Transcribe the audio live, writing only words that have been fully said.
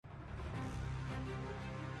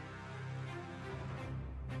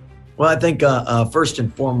Well, I think first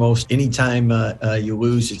and foremost, anytime you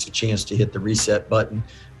lose, it's a chance to hit the reset button.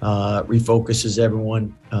 Refocuses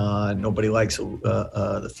everyone. Nobody likes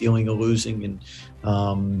the feeling of losing,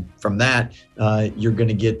 and from that, you're going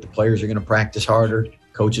to get the players are going to practice harder.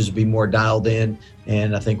 Coaches will be more dialed in,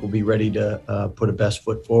 and I think we'll be ready to put a best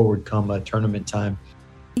foot forward come tournament time.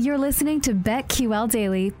 You're listening to BetQL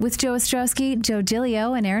Daily with Joe Ostrowski, Joe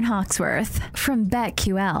Giglio, and Aaron Hawksworth from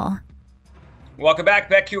BetQL. Welcome back,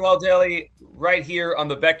 BetQL Daily, right here on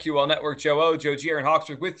the BetQL Network. Joe G, Aaron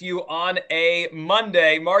Hawksworth with you on a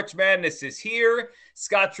Monday. March Madness is here.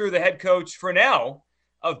 Scott Drew, the head coach for now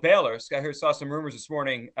of Baylor. Scott here saw some rumors this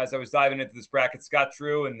morning as I was diving into this bracket. Scott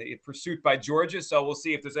Drew and the pursuit by Georgia, so we'll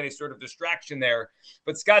see if there's any sort of distraction there.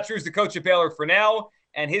 But Scott Drew is the coach of Baylor for now,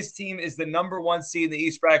 and his team is the number 1 seed in the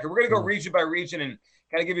East bracket. We're going to go region by region and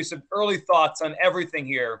kind of give you some early thoughts on everything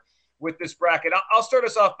here with this bracket. I'll start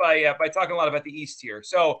us off by talking a lot about the East here.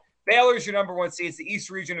 So Baylor's your number 1 seed. It's the East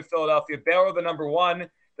region of Philadelphia. Baylor, the number 1.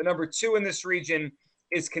 The number 2 in this region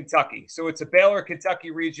is Kentucky. So it's a Baylor-Kentucky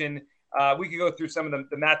region. We could go through some of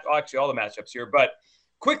actually all the matchups here. But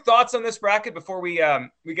quick thoughts on this bracket before we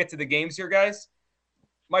get to the games here, guys.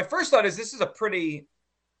 My first thought is this is a pretty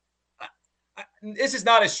this is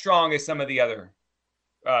not as strong as some of the other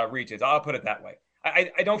regions. I'll put it that way.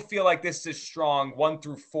 I don't feel like this is strong 1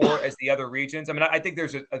 through 4 as the other regions. I mean, I think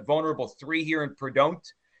there's a vulnerable 3 here in Purdue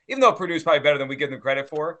don't, even though Purdue's probably better than we give them credit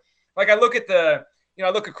for. Like I look at I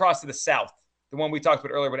look across to the South, the one we talked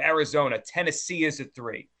about earlier with Arizona. Tennessee is a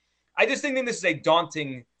 3. I just think this is a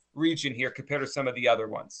daunting region here compared to some of the other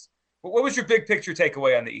ones. What was your big picture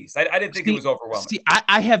takeaway on the East? I didn't think it was overwhelming.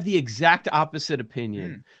 I have the exact opposite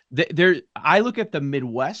opinion. I look at the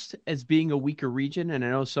Midwest as being a weaker region, and I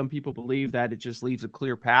know some people believe that it just leaves a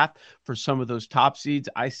clear path for some of those top seeds.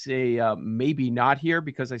 I say maybe not here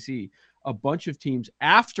because I see a bunch of teams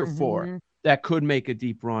after 4 that could make a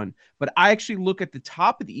deep run. But I actually look at the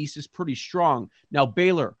top of the East is pretty strong. Now,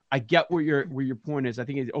 Baylor, I get where your point is. I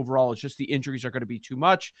think overall it's just the injuries are going to be too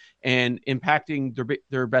much and impacting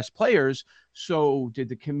their best players. So did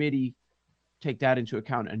the committee take that into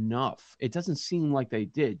account enough? It doesn't seem like they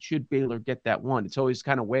did. Should Baylor get that one? It's always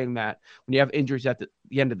kind of weighing that when you have injuries at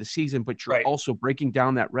the end of the season, but you're also breaking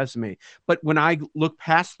down that resume. But when I look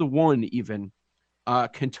past the 1 even,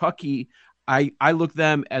 Kentucky, I look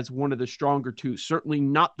them as one of the stronger 2, certainly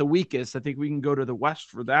not the weakest. I think we can go to the West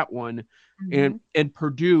for that one. And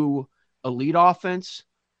Purdue, elite offense.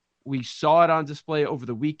 We saw it on display over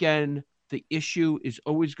the weekend. The issue is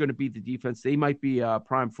always going to be the defense. They might be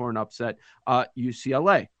prime for an upset.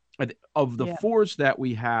 UCLA, of the 4s that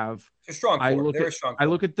we have, it's a strong 4. I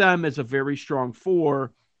look at them as a very strong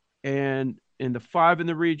 4. And in the 5 in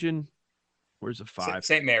the region, where's the 5?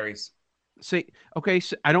 St. Mary's. So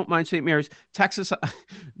I don't mind St. Mary's. Texas,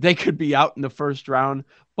 they could be out in the first round,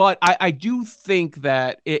 but I do think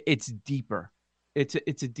that it's deeper. It's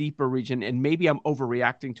a deeper region, and maybe I'm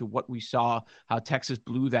overreacting to what we saw, how Texas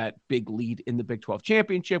blew that big lead in the Big 12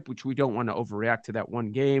 championship, which we don't want to overreact to that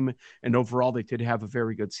one game. And overall, they did have a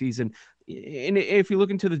very good season. And if you look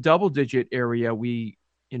into the double-digit area,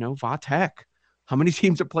 Vatech. How many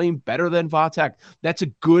teams are playing better than Vatech? That's a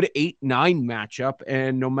good 8-9 matchup.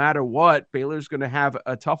 And no matter what, Baylor's going to have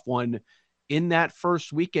a tough one in that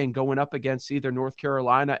first weekend going up against either North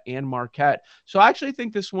Carolina and Marquette. So I actually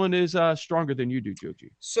think this one is stronger than you do,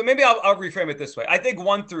 Joji. So maybe I'll reframe it this way. I think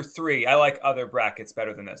 1 through 3, I like other brackets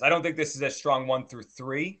better than this. I don't think this is as strong 1 through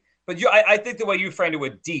 3. But I think the way you framed it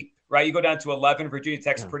with deep, right? You go down to 11. Virginia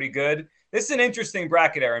Tech's pretty good. This is an interesting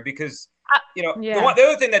bracket, Aaron, because the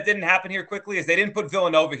other thing that didn't happen here quickly is they didn't put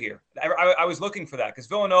Villanova here. I was looking for that because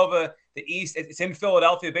Villanova, the East, it's in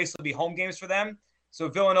Philadelphia, basically be home games for them. So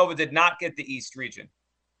Villanova did not get the East region.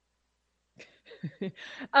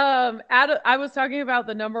 I was talking about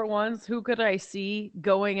the number 1s. Who could I see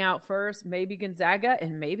going out first? Maybe Gonzaga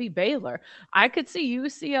and maybe Baylor. I could see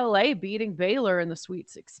UCLA beating Baylor in the Sweet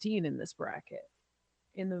 16 in this bracket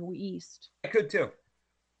in the East. I could too.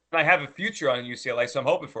 I have a future on UCLA, so I'm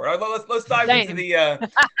hoping for it. Let's dive into the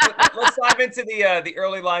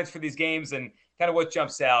early lines for these games and kind of what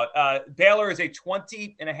jumps out. Baylor is a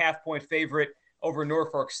 20.5-point favorite over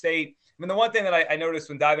Norfolk State. I mean, the one thing that I noticed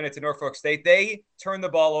when diving into Norfolk State, they turn the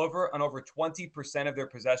ball over on over 20% of their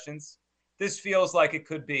possessions. This feels like it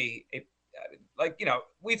could be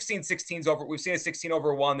we've seen 16s over. We've seen a 16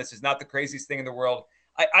 over 1. This is not the craziest thing in the world.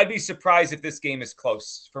 I'd be surprised if this game is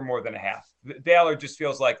close for more than a half. Baylor just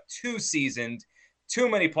feels like too seasoned, too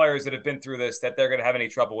many players that have been through this that they're going to have any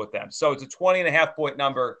trouble with them. So it's a 20.5-point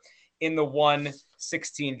number in the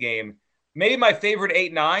 1-16 game. Maybe my favorite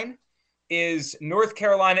 8-9 is North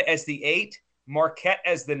Carolina as the 8 Marquette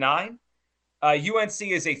as the 9. UNC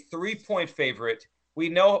is a 3-point favorite. We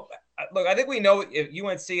know, look, I think we know if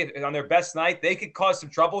UNC on their best night, they could cause some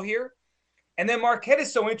trouble here. And then Marquette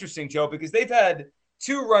is so interesting, Joe, because they've had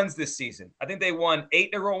 2 runs this season. I think they won 8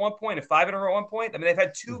 in a row at one point and 5 in a row at one point. I mean, they've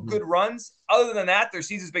had 2 good runs. Other than that, their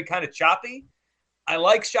season's been kind of choppy. I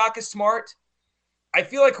like Shaka Smart. I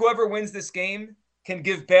feel like whoever wins this game can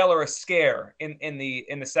give Baylor a scare in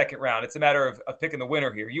the second round. It's a matter of picking the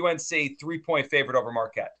winner here. UNC 3-point favorite over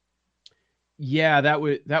Marquette. Yeah, that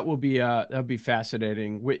will be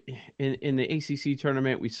fascinating. In the ACC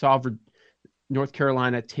tournament, we saw North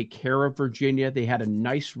Carolina take care of Virginia. They had a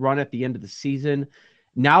nice run at the end of the season.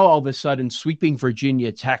 Now, all of a sudden, sweeping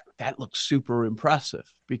Virginia Tech, that looks super impressive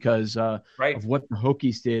because of what the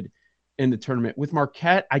Hokies did in the tournament. With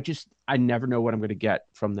Marquette, I never know what I'm going to get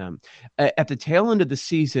from them. At the tail end of the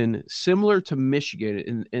season, similar to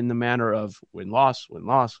Michigan in the manner of win-loss,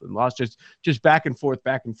 just back and forth.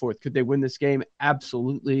 Could they win this game?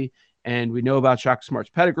 Absolutely. And we know about Shaka Smart's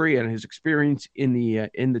pedigree and his experience in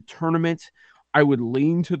the tournament. I would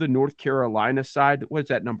lean to the North Carolina side. What is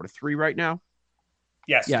that, number 3 right now?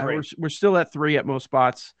 Yes. Yeah, we're still at 3 at most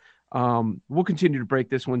spots. We'll continue to break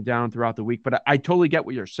this one down throughout the week, but I totally get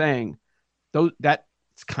what you're saying. That's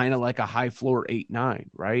kind of like a high floor 8-9,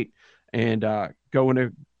 right? And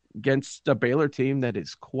going against a Baylor team that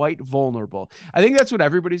is quite vulnerable. I think that's what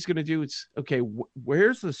everybody's going to do. It's okay.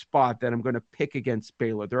 Where's the spot that I'm going to pick against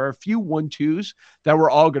Baylor? There are a few 1-2s that we're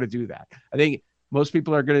all going to do that. I think most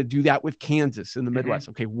people are going to do that with Kansas in the Midwest.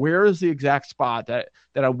 Okay, where is the exact spot that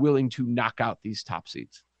I'm willing to knock out these top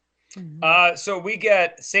seeds? So we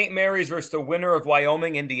get St. Mary's versus the winner of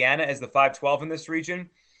Wyoming, Indiana as the 5-12 in this region.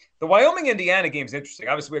 The Wyoming-Indiana game is interesting.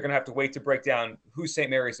 Obviously, we're going to have to wait to break down who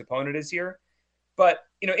St. Mary's opponent is here. But,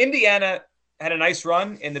 Indiana had a nice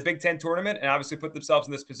run in the Big Ten tournament and obviously put themselves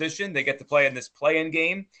in this position. They get to play in this play-in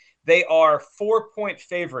game. They are 4-point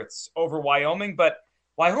favorites over Wyoming, but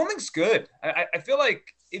Wyoming's good. I feel like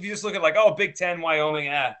if you just look at Big Ten,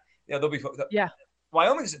 Wyoming, they'll be – yeah.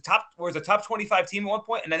 Wyoming's was a top 25 team at one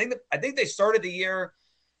point, and I think they started the year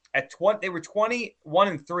at 20. They were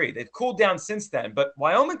 21-3. They've cooled down since then, but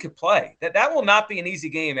Wyoming could play. That will not be an easy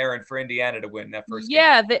game, Aaron, for Indiana to win that first game.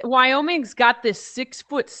 Yeah, Wyoming's got this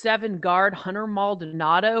 6'7" guard, Hunter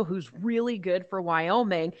Maldonado, who's really good for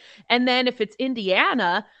Wyoming. And then if it's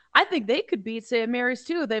Indiana, I think they could beat St. Mary's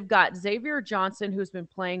too. They've got Xavier Johnson, who's been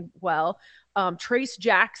playing well. Trace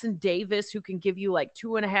Jackson Davis, who can give you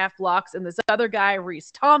 2.5 blocks, and this other guy,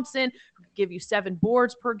 Reese Thompson, who can give you 7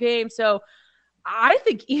 boards per game. So I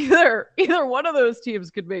think either one of those teams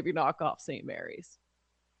could maybe knock off St. Mary's.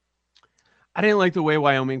 I didn't like the way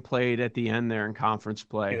Wyoming played at the end there in conference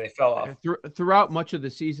play. Yeah, they fell off. Throughout much of the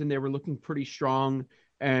season, they were looking pretty strong,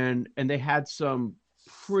 and they had some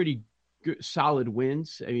pretty good, solid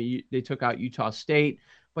wins. I mean, they took out Utah State.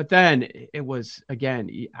 But then it was, again,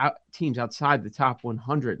 teams outside the top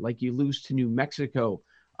 100. Like you lose to New Mexico.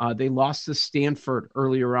 They lost to Stanford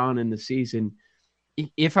earlier on in the season.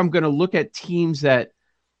 If I'm going to look at teams that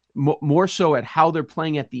more so at how they're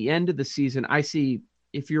playing at the end of the season, I see,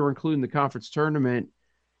 if you're including the conference tournament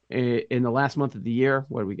in the last month of the year,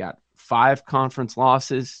 what do we got? 5 conference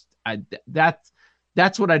losses.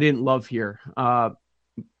 That's what I didn't love here.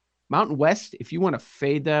 Mountain West, if you want to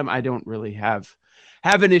fade them, I don't really have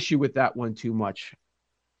an issue with that one too much.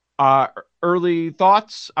 Early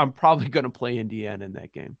thoughts, I'm probably going to play Indiana in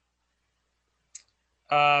that game.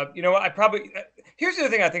 You know what? Here's the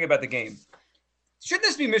other thing I think about the game. Shouldn't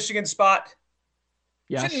this be Michigan's spot?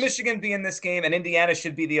 Yes. Shouldn't Michigan be in this game and Indiana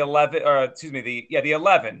should be the 11, or excuse me, the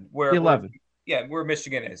 11, where 11. Where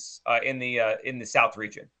Michigan is in the South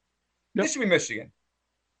region. Yep. This should be Michigan.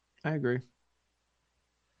 I agree.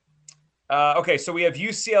 Okay, so we have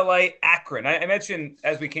UCLA, Akron. I mentioned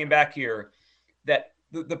as we came back here that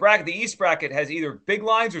the bracket, the East bracket, has either big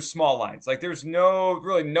lines or small lines. Like there's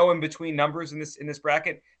really no in between numbers in this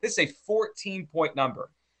bracket. This is a 14-point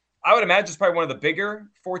number. I would imagine it's probably one of the bigger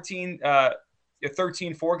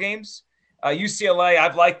 13-4 games. UCLA,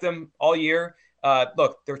 I've liked them all year.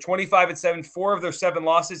 Look, they're 25-7. 4 of their 7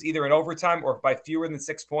 losses either in overtime or by fewer than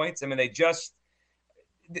 6 points. I mean,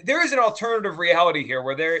 there is an alternative reality here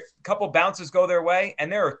where a couple bounces go their way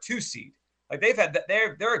and they're a 2 seed. Like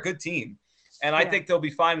they're a good team. And I think they'll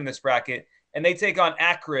be fine in this bracket. And they take on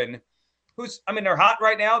Akron, they're hot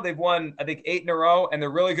right now. They've won, I think, 8 in a row, and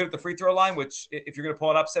they're really good at the free throw line, which if you're going to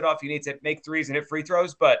pull an upset off, you need to make threes and hit free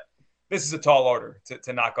throws. But this is a tall order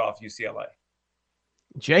to knock off UCLA.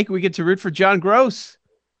 Jake, we get to root for John Gross.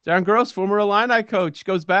 John Gross, former Illini coach,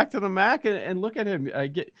 goes back to the MAC, and look at him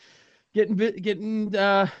getting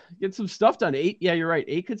some stuff done. 8, yeah, you're right.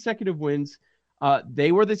 8 consecutive wins.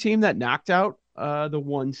 They were the team that knocked out the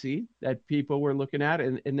 1 seed that people were looking at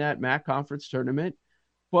in that MAC conference tournament.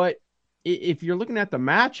 But if you're looking at the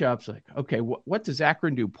matchups, like, okay, what does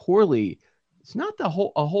Akron do poorly? It's not a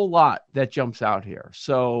whole lot that jumps out here.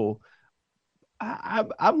 So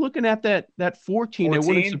I'm looking at that 14. It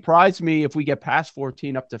wouldn't surprise me if we get past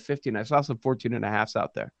 14 up to 15. I saw some 14.5s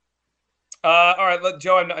out there. All right,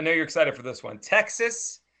 Joe, I know you're excited for this one.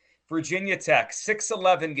 Texas, Virginia Tech,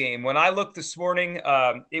 6-11 game. When I looked this morning,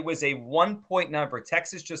 it was a 1-point number.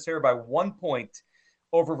 Texas just here by 1 point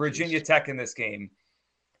over Virginia Tech in this game.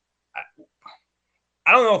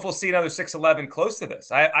 I don't know if we'll see another 6-11 close to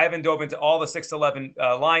this. I haven't dove into all the 6-11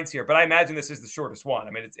 lines here, but I imagine this is the shortest one. I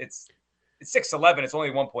mean, it's 6-11. It's only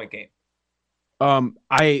a 1 point game.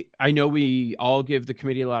 I know we all give the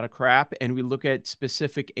committee a lot of crap and we look at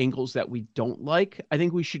specific angles that we don't like. I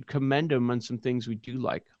think we should commend them on some things we do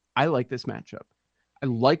like. I like this matchup. I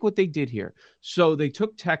like what they did here. So they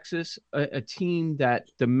took Texas, a team that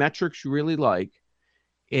the metrics really like,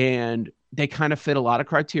 and they kind of fit a lot of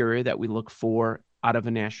criteria that we look for out of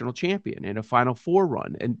a national champion in a Final Four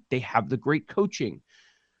run. And they have the great coaching,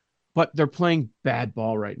 but they're playing bad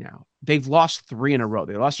ball right now. They've lost 3 in a row.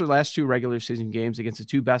 They lost their last 2 regular season games against the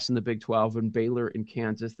 2 best in the Big 12 and Baylor and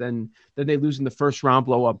Kansas. Then they lose in the first round,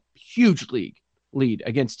 blow up huge lead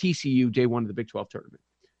against TCU day 1 of the Big 12 tournament.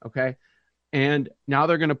 Okay. And now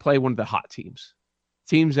they're going to play one of the hot teams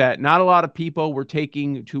that not a lot of people were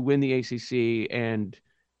taking to win the ACC, and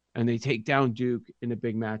they take down Duke in a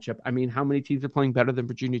big matchup. I mean, how many teams are playing better than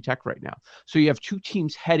Virginia Tech right now? So you have 2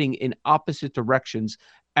 teams heading in opposite directions.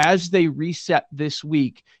 As they reset this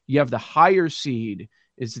week, you have the higher seed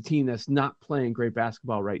is the team that's not playing great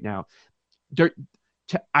basketball right now.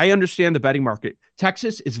 I understand the betting market.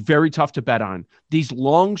 Texas is very tough to bet on. These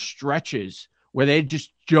long stretches where they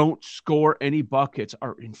just don't score any buckets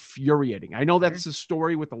are infuriating. I know that's the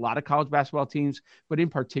story with a lot of college basketball teams, but in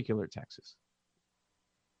particular, Texas.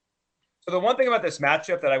 So the one thing about this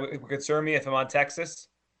matchup that would concern me if I'm on Texas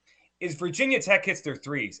is Virginia Tech hits their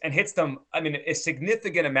threes and hits them, I mean, a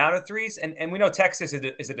significant amount of threes. And we know Texas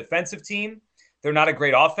is a defensive team. They're not a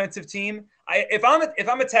great offensive team. If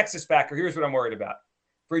I'm a Texas backer, here's what I'm worried about.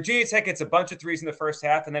 Virginia Tech hits a bunch of threes in the first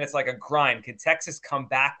half, and then it's like a grind. Can Texas come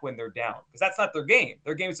back when they're down? Because that's not their game.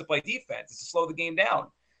 Their game is to play defense. It's to slow the game down.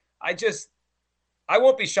 I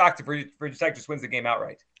won't be shocked if Virginia Tech just wins the game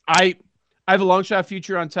outright. I have a long shot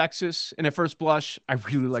future on Texas, and at first blush, I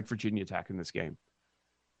really like Virginia Tech in this game.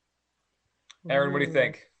 Aaron, what do you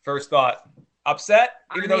think? First thought. Upset?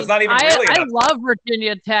 Even though it's not even really I love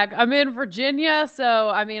Virginia Tech. I'm in Virginia, so,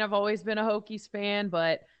 I mean, I've always been a Hokies fan,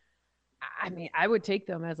 but, I mean, I would take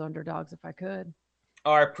them as underdogs if I could.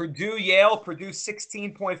 All right, Purdue-Yale. Purdue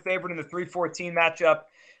 16-point favorite in the 3-14 matchup.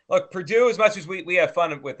 Look, Purdue, as much as we have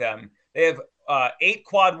fun with them, they have 8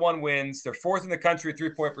 quad 1 wins. They're 4th in the country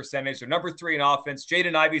 3-point percentage. They're number 3 in offense.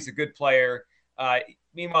 Jaden Ivey's a good player.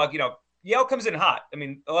 Meanwhile, Yale comes in hot. I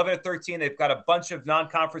mean, 11-13. They've got a bunch of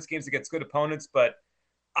non-conference games against good opponents, but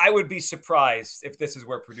I would be surprised if this is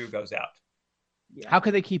where Purdue goes out. How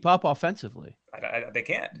can they keep up offensively? They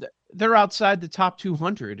can't. They're outside the top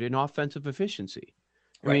 200 in offensive efficiency.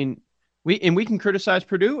 Right. I mean, we can criticize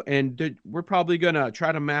Purdue, and we're probably going to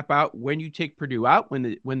try to map out when you take Purdue out,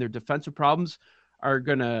 when their defensive problems are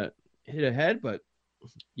going to hit ahead. But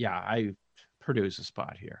yeah, Purdue's a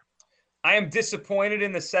spot here. I am disappointed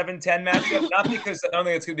in the 7-10 matchup, not because I don't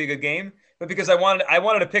think it's going to be a good game, but because I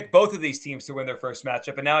wanted to pick both of these teams to win their first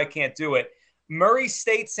matchup, and now I can't do it. Murray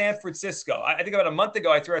State, San Francisco. I think about a month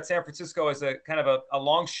ago, I threw out San Francisco as a kind of a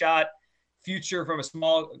long shot future from a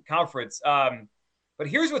small conference. But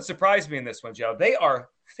here's what surprised me in this one, Joe. They are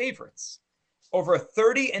favorites over a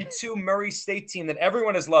 30-2 Murray State team that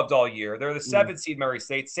everyone has loved all year. They're the 7th seed Murray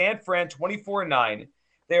State. San Fran, 24-9.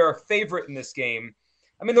 They are a favorite in this game.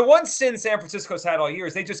 I mean, the one sin San Francisco's had all year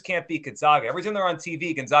is they just can't beat Gonzaga. Every time they're on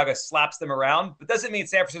TV, Gonzaga slaps them around. But doesn't mean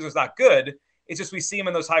San Francisco's not good. It's just we see them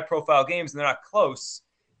in those high-profile games, and they're not close.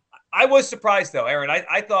 I was surprised, though, Aaron.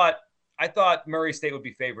 I thought Murray State would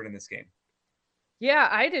be favored in this game. Yeah,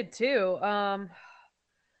 I did too. I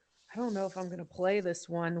don't know if I'm going to play this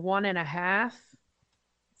one. 1.5.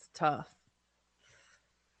 It's tough.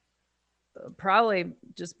 Probably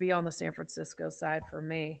just be on the San Francisco side for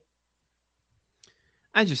me.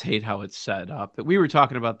 I just hate how it's set up. We were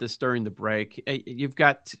talking about this during the break. You've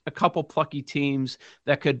got a couple plucky teams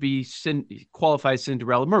that could be qualified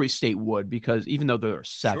Cinderella. Murray State would, because even though there are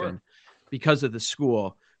 7, because of the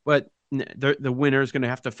school, but the winner is going to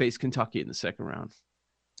have to face Kentucky in the second round.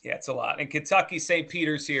 Yeah, it's a lot. And Kentucky, St.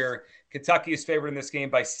 Peter's here. Kentucky is favored in this game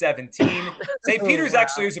by 17. St. Peter's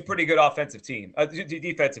actually is a pretty good defensive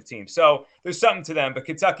team. So there's something to them. But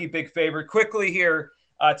Kentucky, big favorite. Quickly here,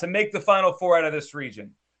 to make the Final Four out of this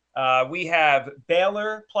region, we have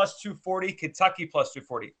Baylor plus 240, Kentucky plus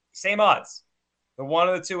 240. Same odds. The one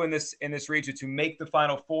of the two in this region to make the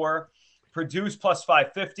Final Four. Purdue's plus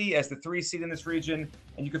 550 as the 3 seed in this region.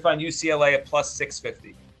 And you can find UCLA at plus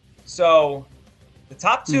 650. So the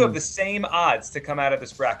top two have the same odds to come out of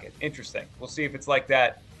this bracket. Interesting. We'll see if it's like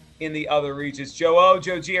that in the other regions. Joe O,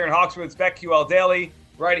 Joe G, Aaron Hawksworth, it's BetQL Daily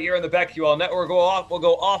right here on the BetQL Network. We'll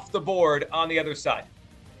go off the board on the other side.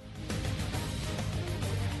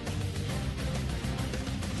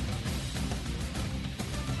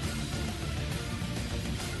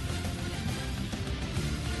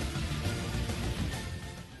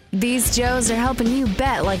 These Joes are helping you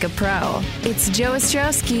bet like a pro. It's Joe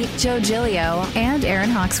Ostrowski, Joe Giglio, and Aaron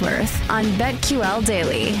Hawksworth on BetQL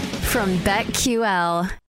Daily from BetQL.